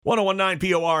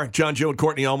1019 POR, John, Joe, and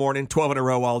Courtney all morning, 12 in a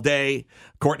row all day.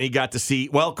 Courtney got to see,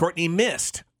 Courtney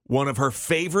missed one of her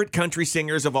favorite country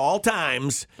singers of all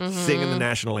times singing the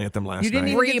national anthem last night. You didn't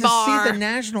even get to see the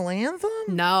national anthem?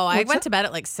 No, I went to bed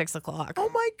at like 6 o'clock. Oh,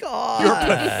 my God. You're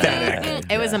pathetic.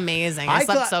 It was amazing. I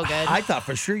slept so good. I thought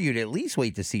for sure you'd at least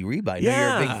wait to see Reba. I know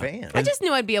you're a big fan. I just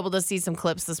knew I'd be able to see some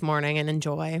clips this morning and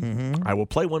enjoy. I will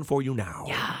play one for you now.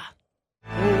 Yeah.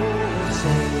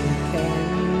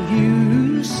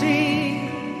 You see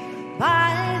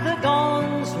by the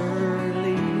dawn's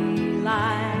early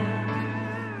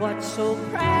light what so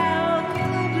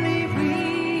proudly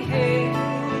we hailed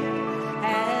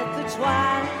at the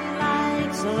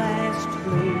twilight's last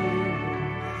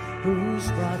gleam, whose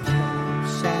broad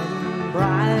stripes and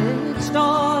bright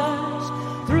stars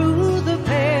through the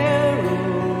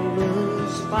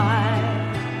perilous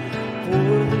fight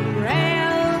for the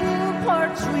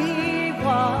ramparts we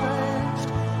watched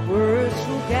were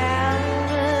so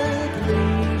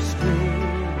gallantly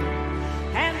streamed,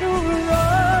 and over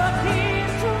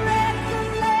rockets wrecked the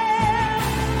land,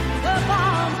 the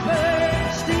bomb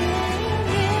bursting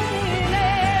in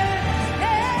air,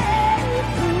 and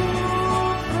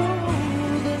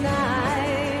through the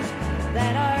night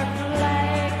that our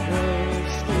flag was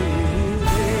still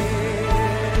there.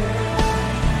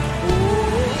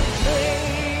 Oh,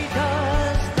 say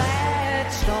does that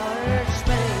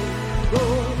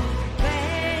star-spangled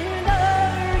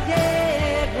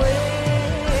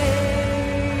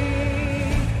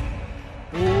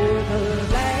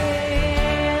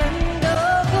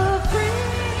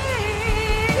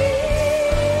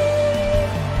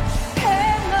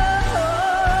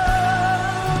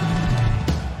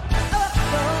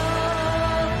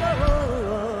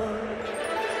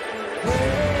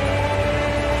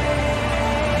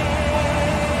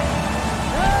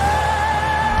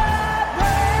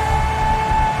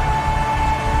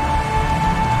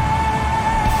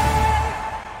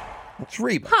It's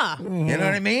Reba. Huh. You know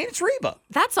what I mean? It's Reba.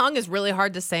 That song is really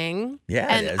hard to sing. Yeah,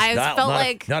 and it is. I felt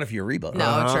like not if you're Reba.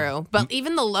 no, true. But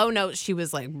even the low notes, she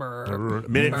was like, brr,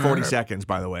 Minute and 40 seconds,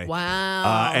 by the way.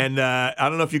 wow. And I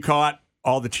don't know if you caught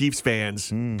all the Chiefs fans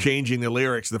changing the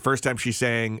lyrics. The first time she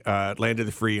sang Land of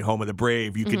the Free, Home of the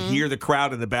Brave, you could hear the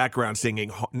crowd in the background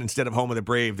singing, instead of Home of the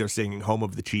Brave, they're singing Home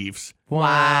of the Chiefs.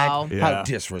 Wow. Yeah. How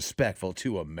disrespectful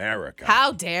to America.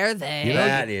 How dare they?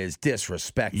 That is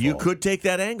disrespectful. You could take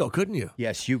that angle, couldn't you?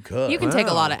 Yes, you could. You can take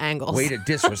a lot of angles. Way to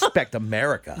disrespect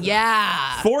America.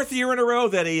 Yeah. Fourth year in a row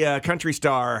that a country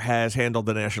star has handled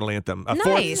the national anthem.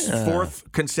 Nice. Fourth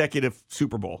consecutive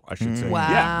Super Bowl, I should say.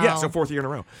 Wow. Yeah, so fourth year in a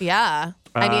row. Yeah.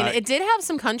 I mean, it did have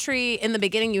some country in the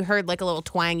beginning. You heard like a little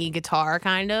twangy guitar,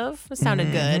 kind of. It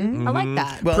sounded good. I like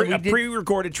that. Well, A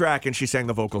pre-recorded track, and she sang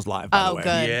the vocals live, by the way.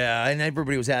 Good. Yeah, and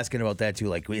everybody was asking about that too.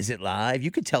 Like, is it live?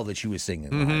 You could tell that she was singing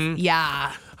live.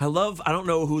 Yeah. I don't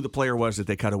know who the player was that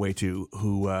they cut away to,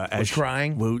 who Was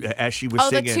crying? as she was Oh,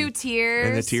 the singing. two tears.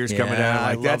 And the tears coming Yeah, down. I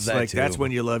Like love that, that's too.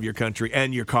 when you love your country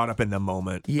and you're caught up in the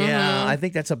moment. Yeah, I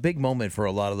think that's a big moment for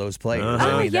a lot of those players. Uh-huh.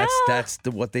 I mean, yeah. that's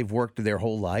what they've worked their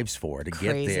whole lives for to get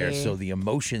there. Crazy. So the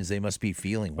emotions they must be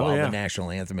feeling while yeah. the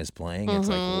national anthem is playing, it's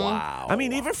like, wow. I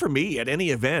mean, even for me at any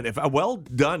event, if a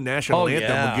well-done national anthem,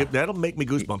 yeah. that'll make me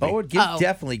goosebumpy. Oh, it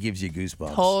definitely gives you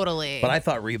goosebumps. Totally. But I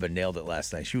thought Reba nailed it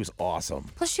last night. She was awesome.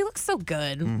 Plus, she looks so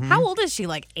good. How old is she?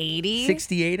 Like 80?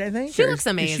 68, I think. She Or looks Is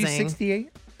amazing. she 68?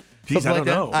 Jeez, I don't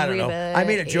know. I don't know. Reba I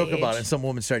made a joke about it, age. and some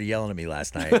woman started yelling at me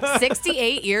last night.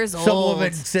 68 years old. Some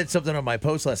woman said something on my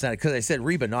post last night because I said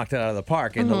Reba knocked it out of the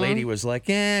park, and the lady was like,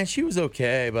 "Yeah, she was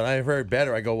okay, but I've heard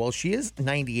better." I go, "Well, she is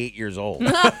 98 years old,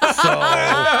 so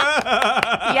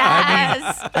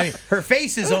Yes. I mean, her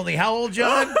face is only how old,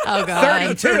 John? Oh,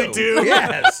 God. 32.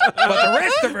 Yes, but the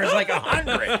rest of her is like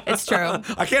 100." It's true.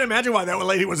 I can't imagine why that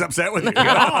lady was upset with you.